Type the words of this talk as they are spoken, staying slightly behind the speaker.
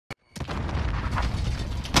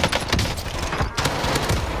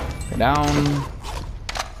Down.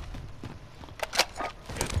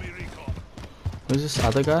 Who's this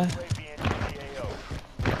other guy?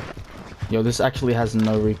 Yo, this actually has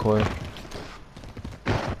no recoil.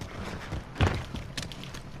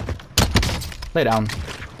 Lay down.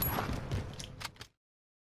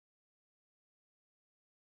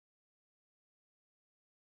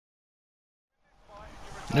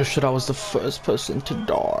 No shit, I was the first person to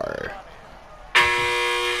die.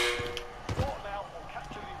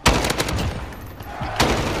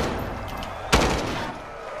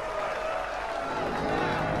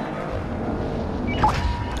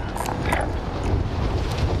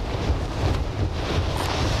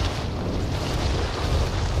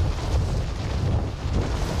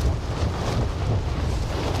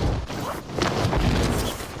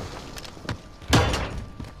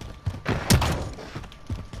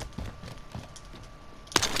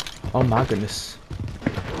 Oh my goodness.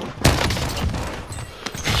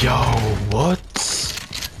 Yo, what?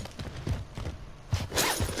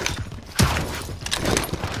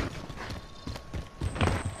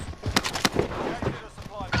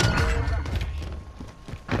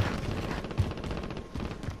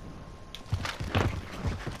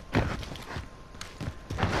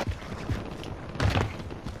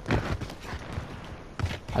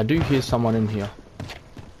 I do hear someone in here.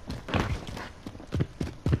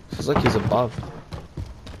 Feels like he's above.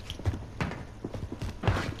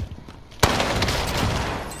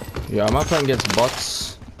 Yeah, am I playing against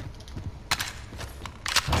bots?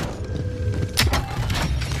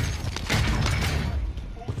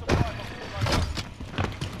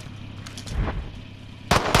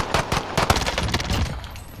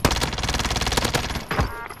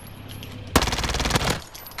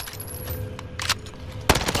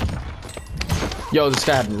 Yo, this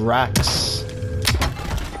guy had racks.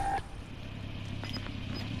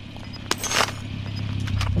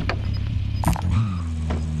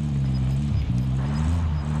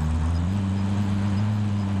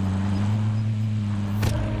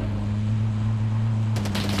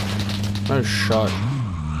 No shot.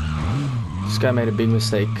 This guy made a big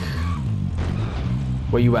mistake.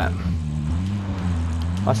 Where you at?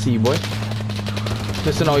 I see you, boy.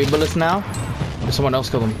 Listen, all your bullets now? Or someone else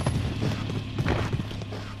kill them?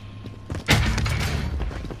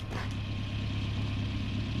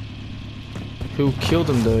 Who killed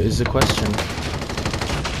him though is the question.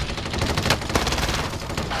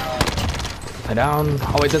 Lay down.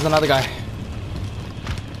 Oh wait, there's another guy.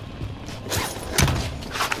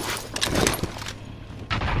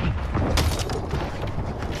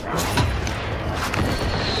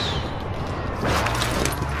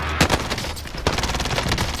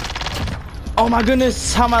 Oh my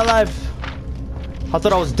goodness, how am I alive? I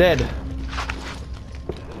thought I was dead.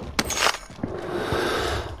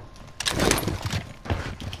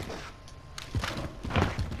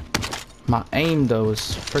 My aim though is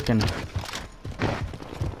freaking.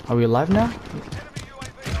 Are we alive now?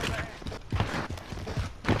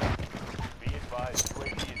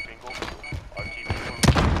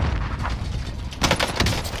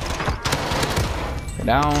 Get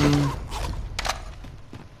down.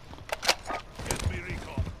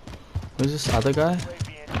 Who's this other guy?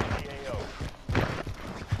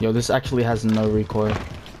 Yo, this actually has no recoil.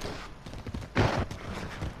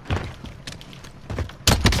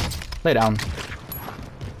 Lay down.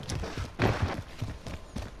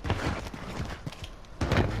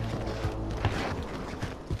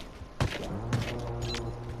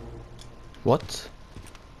 What?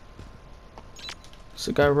 It's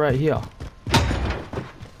the guy right here.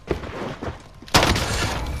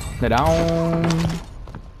 Lay down.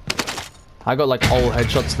 I got like all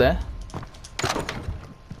headshots there.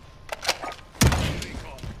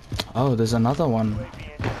 Oh, there's another one.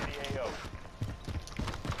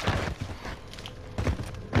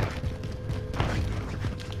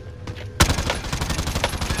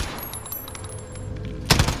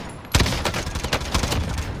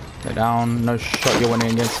 Lay down. No shot, you're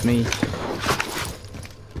winning against me.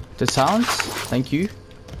 The sounds? Thank you.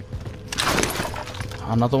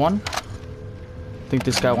 Another one. I think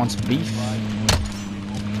this guy wants beef.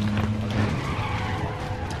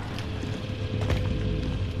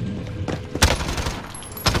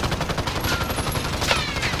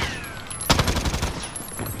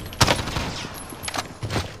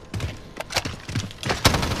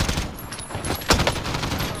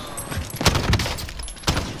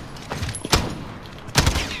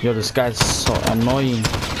 Yo, this guy's so annoying.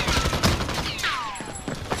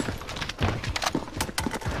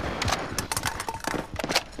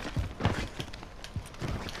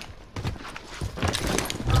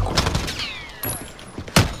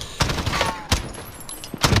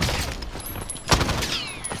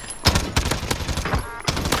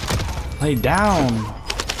 Lay down.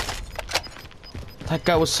 That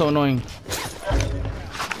guy was so annoying.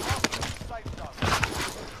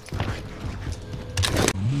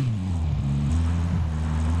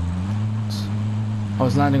 I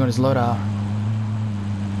was landing on his loadout.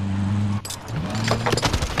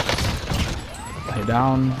 Lay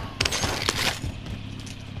down.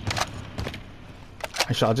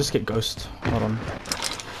 Actually, I'll just get ghost. Hold on.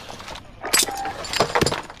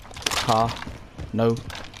 Car. No.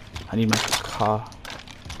 I need my car.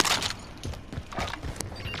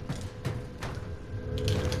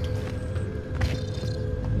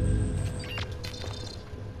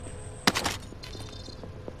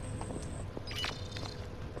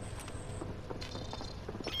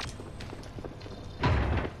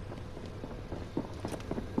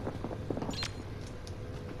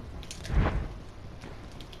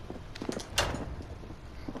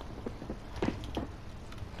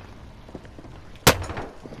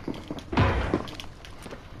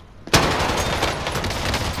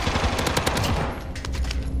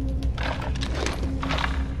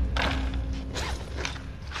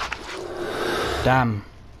 Damn.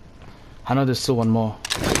 I know there's still one more.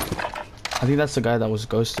 I think that's the guy that was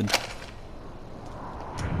ghosted.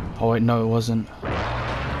 Oh wait, no it wasn't.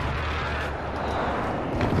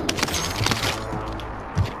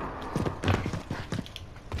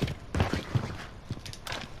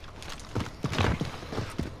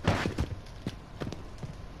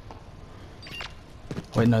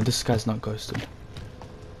 Wait, no, this guy's not ghosted.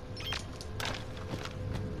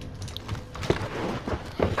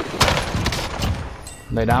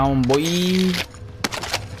 Lay down, boy.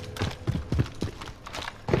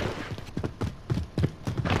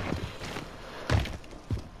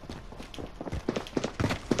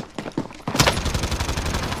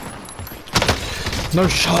 No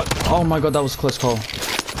shot. Oh my god, that was a close call.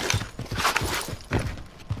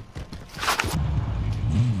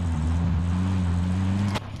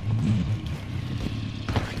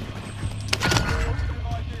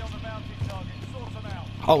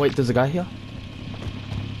 Oh wait, there's a guy here.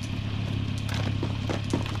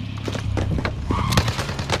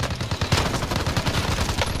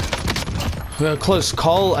 We're a close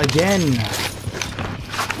call again.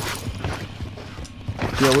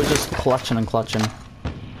 Yeah, we're just clutching and clutching.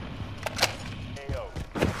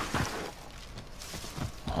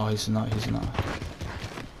 Oh, he's not.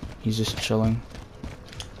 He's just chilling.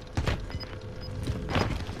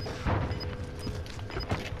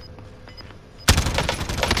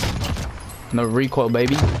 No recoil,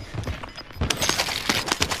 baby.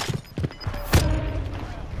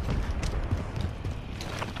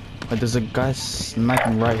 But there's a guy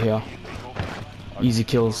sniping right here. Easy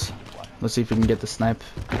kills. Let's see if we can get the snipe.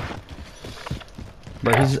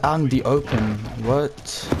 But he's out in the open. What?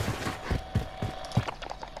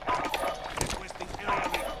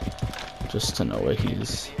 Just to know where he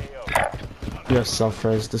is. You have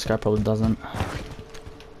self-res. This guy probably doesn't.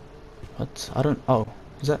 What? I don't. Oh,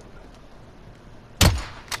 is that?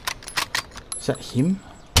 Is that him?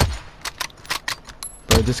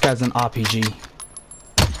 Bro, this guy's an RPG.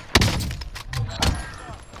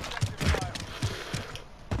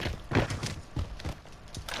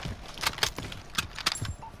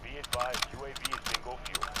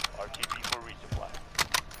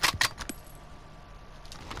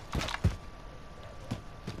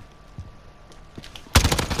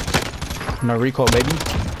 No recoil, baby.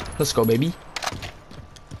 Let's go, baby.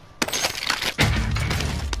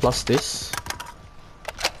 Plus this.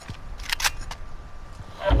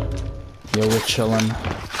 Yeah, we're chilling.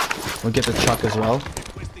 We'll get the truck as well.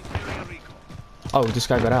 Oh, this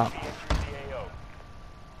guy got out.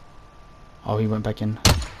 Oh, he went back in.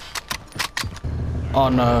 Oh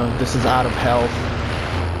no, this is out of health.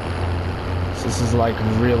 This is like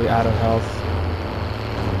really out of health.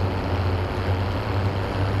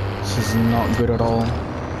 This is not good at all.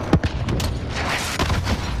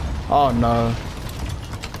 Oh no.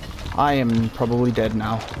 I am probably dead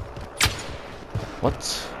now.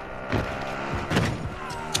 What?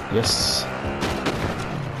 Yes.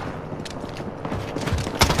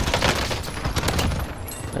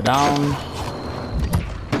 They're down.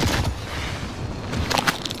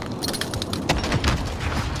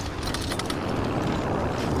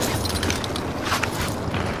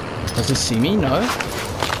 Does he see me? No.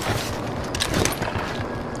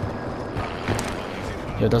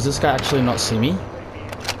 Yo, does this guy actually not see me?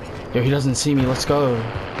 Yo, he doesn't see me. Let's go.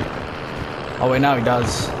 Oh wait, now he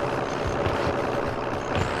does.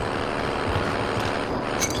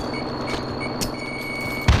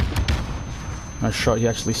 Nice shot. He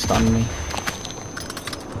actually stunned me.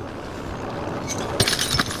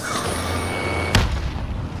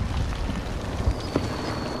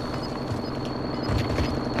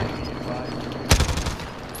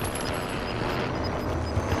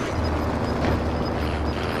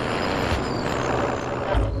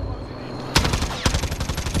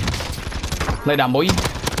 Lay down, boy.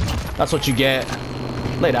 That's what you get.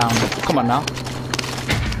 Lay down. Come on now.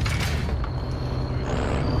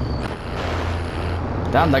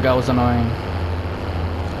 Damn, that guy was annoying.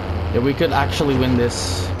 Yeah, we could actually win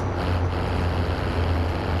this.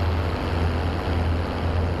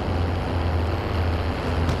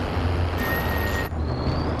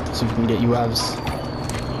 See if we can get UAVs.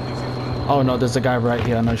 Oh no, there's a guy right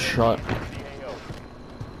here. No shot.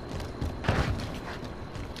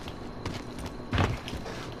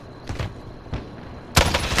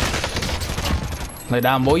 Lay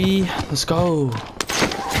down, boy. Let's go.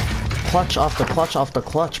 Clutch after clutch after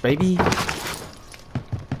clutch, baby.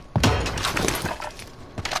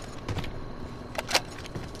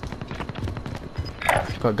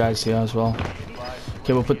 Got guys here as well.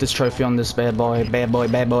 Okay, we'll put this trophy on this bad boy. Bad boy,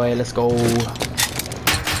 bad boy. Let's go.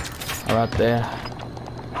 Right there.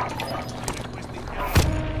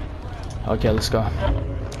 Okay, let's go.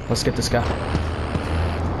 Let's get this guy.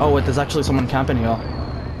 Oh, wait, there's actually someone camping here.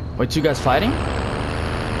 Wait, you guys fighting?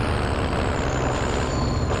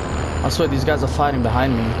 I swear these guys are fighting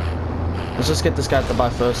behind me. Let's just get this guy at the buy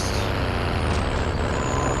first.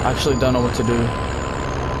 I actually don't know what to do.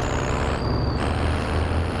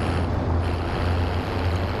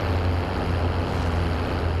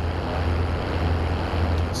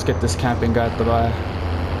 Let's get this camping guy at the buy.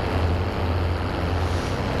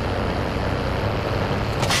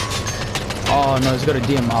 Oh no, he's got a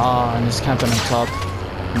DMR and he's camping on top.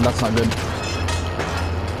 And that's not good.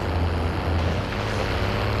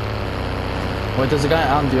 Wait, there's a guy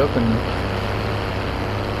out in the open.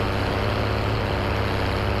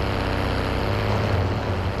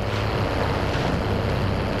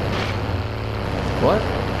 What?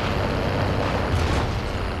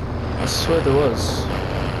 I swear there was.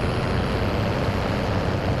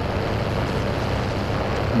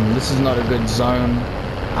 This is not a good zone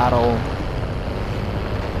at all.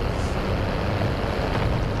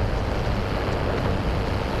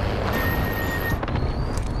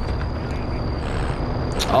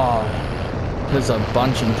 Oh, there's a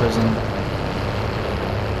bunch in prison.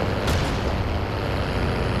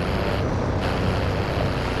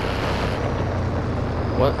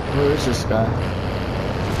 What? Where is this guy?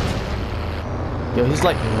 Yo, he's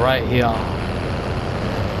like right here.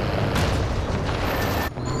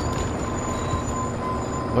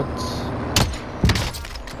 What?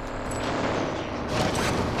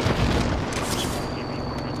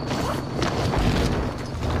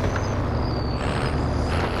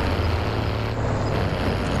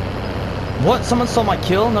 What? Someone stole my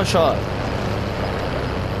kill? No shot.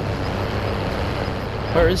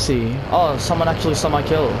 Where is he? Oh, someone actually stole my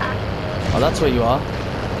kill. Oh, that's where you are.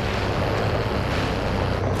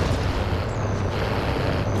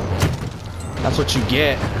 That's what you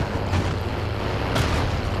get.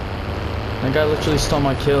 That guy literally stole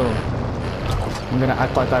my kill. I'm gonna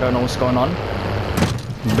act like I don't know what's going on.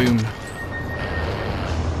 Boom.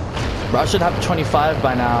 Bro, I should have 25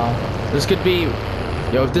 by now. This could be...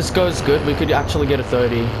 Yo, if this goes good, we could actually get a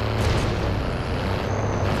 30.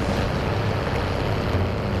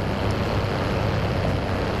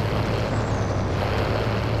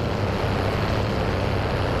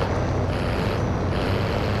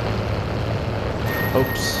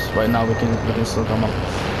 Oops. Right now we can still come up.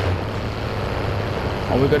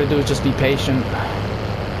 All we gotta do is just be patient.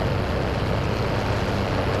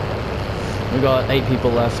 We got 8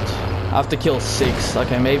 people left. I have to kill 6.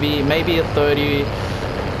 Okay, maybe a 30.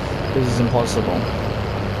 This is impossible.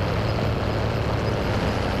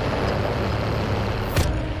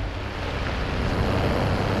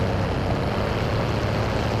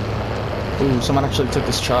 Ooh, someone actually took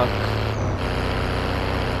this truck.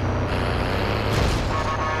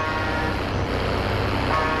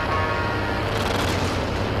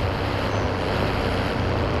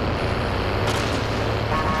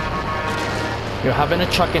 Yo, having a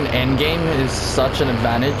truck in endgame is such an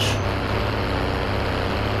advantage.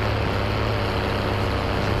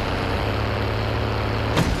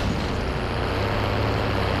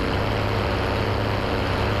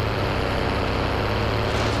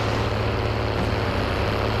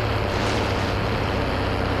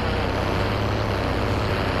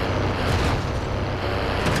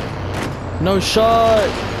 No shot!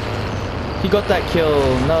 He got that kill.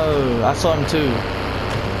 No, I saw him too.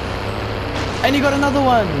 And he got another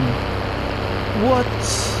one! What?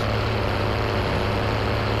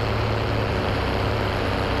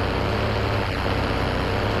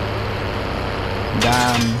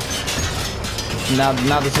 Damn.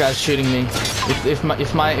 Now this guy's shooting me. If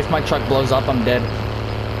my truck blows up, I'm dead.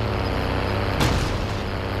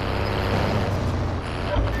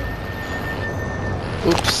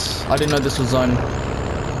 Oops. I didn't know this was zone.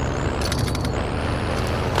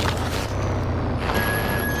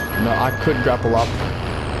 No, I could grapple up.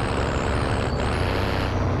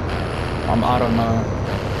 I don't know.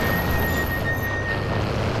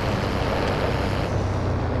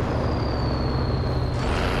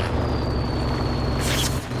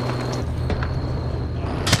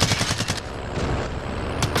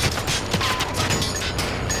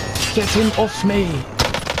 Get him off me!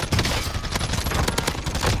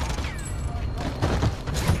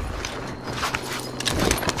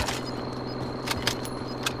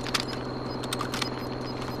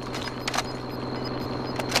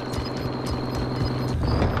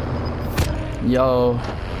 Yo,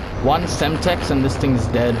 one Semtex and this thing's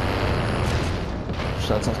dead.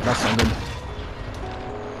 So that's not good.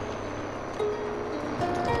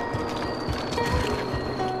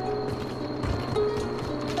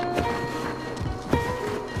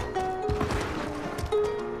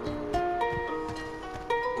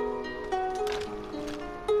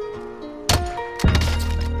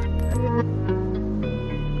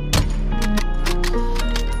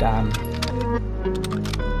 Damn.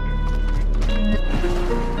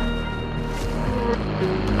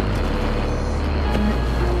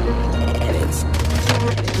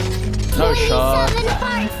 No shot.